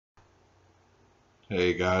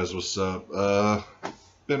Hey guys, what's up?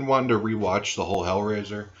 Been wanting to rewatch the whole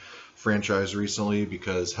Hellraiser franchise recently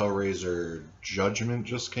because Hellraiser Judgment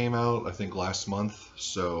just came out, I think last month.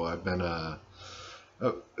 So I've been uh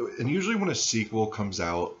and usually when a sequel comes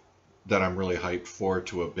out that I'm really hyped for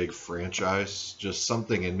to a big franchise, just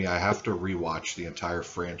something in me, I have to rewatch the entire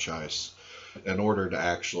franchise in order to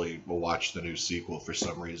actually watch the new sequel for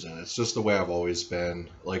some reason. It's just the way I've always been.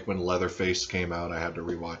 Like when Leatherface came out, I had to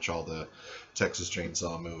rewatch all the Texas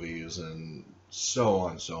Chainsaw movies and so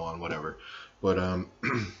on, whatever. But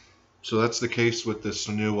so that's the case with this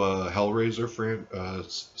new Hellraiser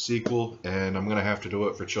sequel, and I'm gonna have to do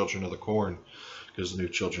it for Children of the Corn because the new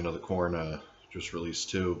Children of the Corn just released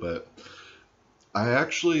too. But I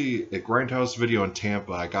actually, at Grindhouse Video in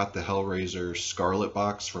Tampa, I got the Hellraiser Scarlet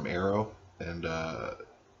box from Arrow, and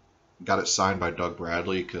got it signed by Doug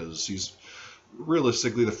Bradley because he's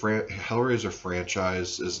realistically the Hellraiser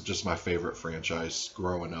franchise is just my favorite franchise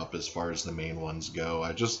growing up as far as the main ones go.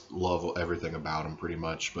 I just love everything about them pretty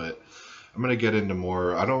much, but I'm going to get into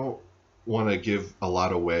more. I don't want to give a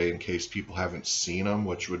lot away in case people haven't seen them,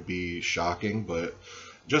 which would be shocking, but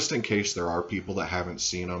just in case there are people that haven't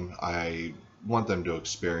seen them, I want them to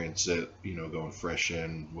experience it, going fresh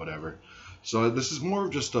in, whatever. So this is more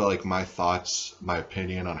of just like my thoughts, my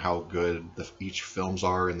opinion on how good each films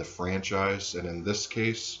are in the franchise, and in this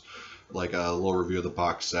case, like a little review of the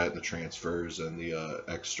box set, the transfers, and the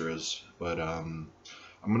extras. But I'm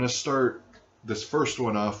gonna start this first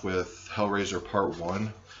one off with Hellraiser Part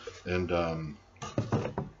 1, and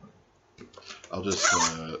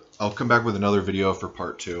I'll come back with another video for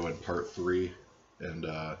Part 2 and Part 3,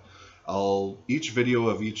 and each video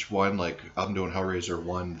of each one, like I'm doing Hellraiser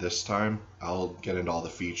 1 this time, I'll get into all the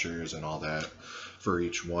features and all that for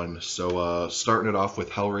each one. So starting it off with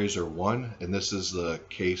Hellraiser 1, and this is the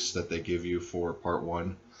case that they give you for Part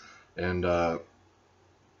 1. And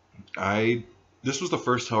this was the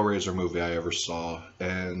first Hellraiser movie I ever saw,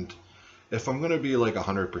 and if I'm going to be like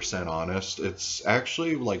 100% honest, it's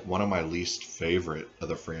actually like one of my least favorite of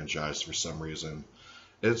the franchise for some reason.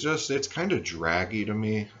 It's kind of draggy to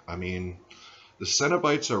me. I mean, the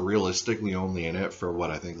Cenobites are realistically only in it for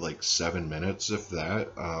what I think like 7 minutes, if that.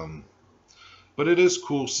 But it is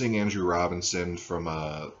cool seeing Andrew Robinson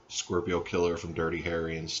from Scorpio Killer from Dirty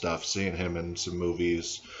Harry and stuff, seeing him in some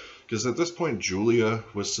movies. Because at this point, Julia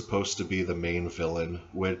was supposed to be the main villain,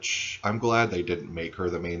 which I'm glad they didn't make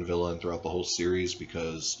her the main villain throughout the whole series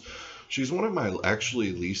because she's one of my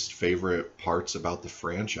actually least favorite parts about the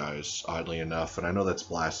franchise, oddly enough. And I know that's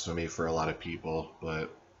blasphemy for a lot of people, but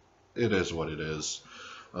it is what it is.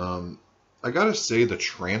 I gotta say the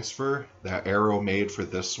transfer that Arrow made for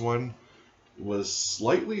this one was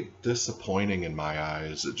slightly disappointing in my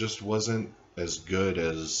eyes. It just wasn't as good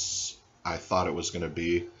as I thought it was going to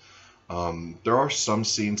be. There are some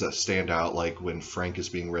scenes that stand out, like when Frank is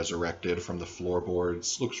being resurrected from the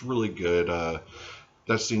floorboards. Looks really good.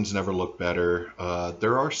 That scene's never looked better.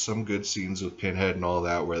 There are some good scenes with Pinhead and all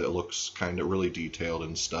that where it looks kind of really detailed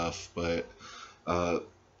and stuff, but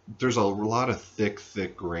there's a lot of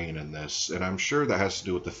thick grain in this, and I'm sure that has to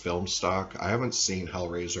do with the film stock. I haven't seen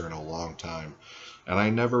Hellraiser in a long time, and I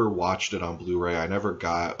never watched it on Blu-ray. I never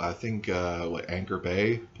got, I think, Anchor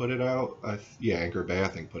Bay put it out? Yeah, Anchor Bay, I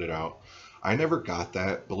think, put it out. I never got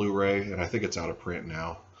that Blu-ray, and I think it's out of print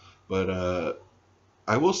now. But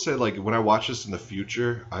I will say, like, when I watch this in the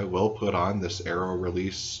future, I will put on this Arrow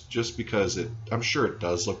release just because I'm sure it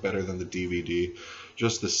does look better than the DVD.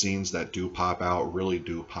 Just the scenes that do pop out really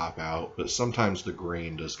do pop out, but sometimes the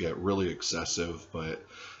grain does get really excessive. But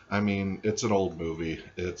I mean, it's an old movie.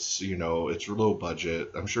 It's, it's low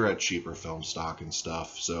budget. I'm sure it had cheaper film stock and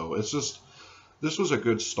stuff. So it's just, this was a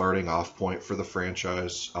good starting off point for the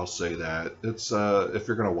franchise. I'll say that. It's if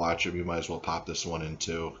you're gonna watch it, you might as well pop this one in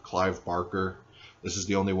too. Clive Barker. This is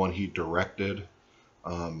the only one he directed.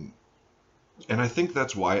 And I think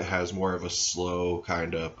that's why it has more of a slow,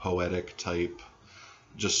 kind of poetic type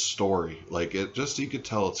just story. Like, it just, you could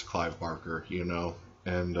tell it's Clive Barker,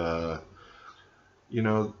 And,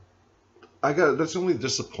 that's the only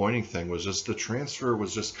disappointing thing was just the transfer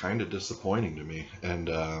was just kind of disappointing to me. And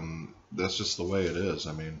that's just the way it is,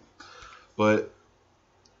 I mean. But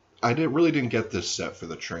I really didn't get this set for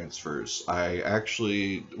the transfers.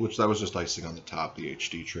 Which that was just icing on the top, the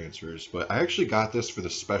HD transfers, but I actually got this for the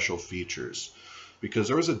special features because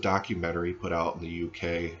there was a documentary put out in the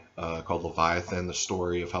UK called Leviathan, the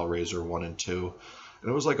story of Hellraiser 1 and 2.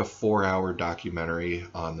 And it was like a 4-hour documentary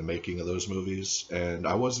on the making of those movies, and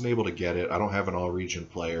I wasn't able to get it. I don't have an all-region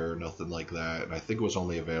player or nothing like that, and I think it was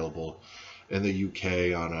only available in the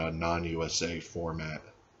UK on a non-USA format.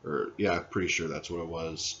 Or yeah, I'm pretty sure that's what it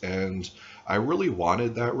was. And I really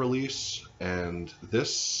wanted that release, and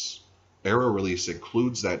this Arrow release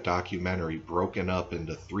includes that documentary broken up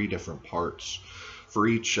into 3 different parts for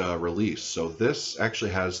each release. So this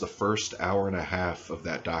actually has the first hour and a half of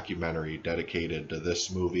that documentary dedicated to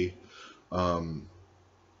this movie. Um,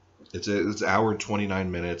 it's an hour and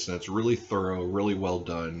 29 minutes, and it's really thorough, really well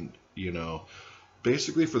done. You know,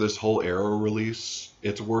 basically for this whole Arrow release,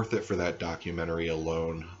 it's worth it for that documentary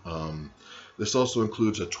alone. This also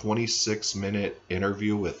includes a 26-minute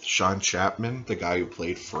interview with Sean Chapman, the guy who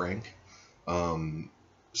played Frank.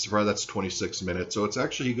 So far that's 26 minutes. So it's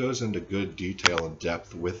actually, he goes into good detail and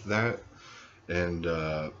depth with that. And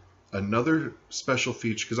another special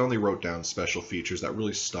feature, because I only wrote down special features that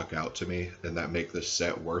really stuck out to me and that make this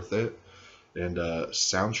set worth it. And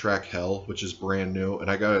Soundtrack Hell, which is brand new.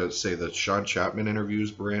 And I gotta say, the Sean Chapman interview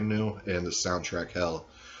is brand new, and the Soundtrack Hell,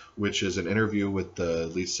 which is an interview with the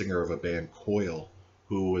lead singer of a band, Coil,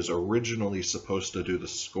 who was originally supposed to do the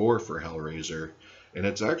score for Hellraiser. And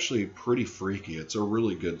it's actually pretty freaky. It's a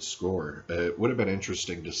really good score. It would have been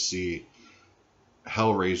interesting to see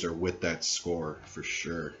Hellraiser with that score for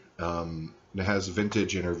sure. It has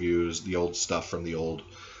vintage interviews, the old stuff from the old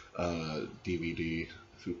DVD.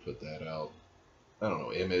 Who put that out? I don't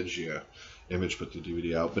know, Image, yeah. Image put the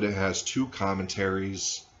DVD out, but it has 2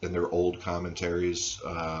 commentaries, and they're old commentaries.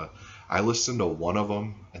 I listened to one of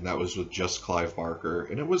them, and that was with just Clive Barker,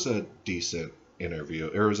 and it was a decent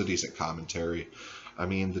interview, or it was a decent commentary. I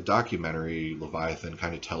mean, the documentary, Leviathan,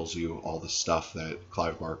 kind of tells you all the stuff that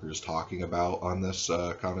Clive Barker is talking about on this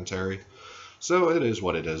commentary. So it is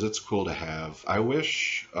what it is. It's cool to have. I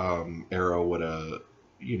wish Arrow would have,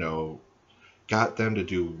 you know, got them to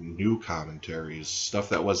do new commentaries, stuff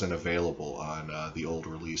that wasn't available on the old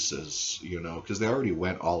releases, you know, because they already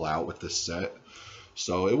went all out with this set.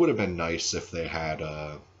 So it would have been nice if they had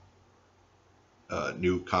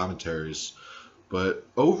new commentaries. But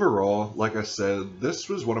overall, like I said, this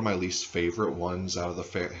was one of my least favorite ones out of the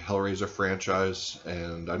Hellraiser franchise,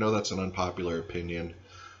 and I know that's an unpopular opinion,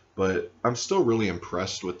 but I'm still really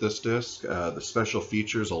impressed with this disc. The special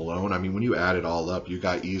features alone, I mean, when you add it all up, you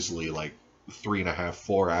got easily like 3.5,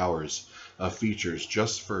 4 hours of features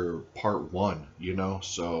just for part 1, you know?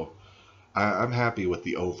 So I'm happy with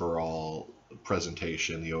the overall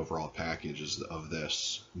presentation, the overall packages of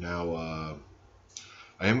this. Now,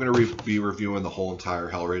 I am going to be reviewing the whole entire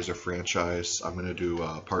Hellraiser franchise. I'm going to do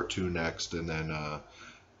part 2 next, and then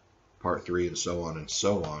part 3, and so on and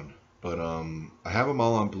so on. But I have them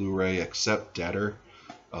all on Blu-ray except Deader,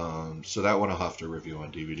 so that one I'll have to review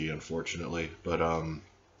on DVD, unfortunately. But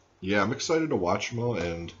yeah, I'm excited to watch them all,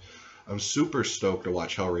 and I'm super stoked to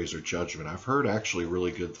watch Hellraiser Judgment. I've heard actually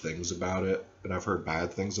really good things about it, and I've heard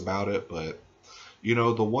bad things about it, but you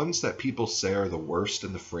know, the ones that people say are the worst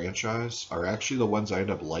in the franchise are actually the ones I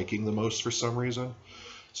end up liking the most for some reason.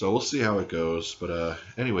 So we'll see how it goes. But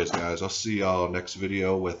anyways, guys, I'll see y'all next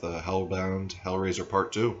video with Hellbound Hellraiser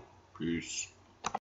Part 2. Peace.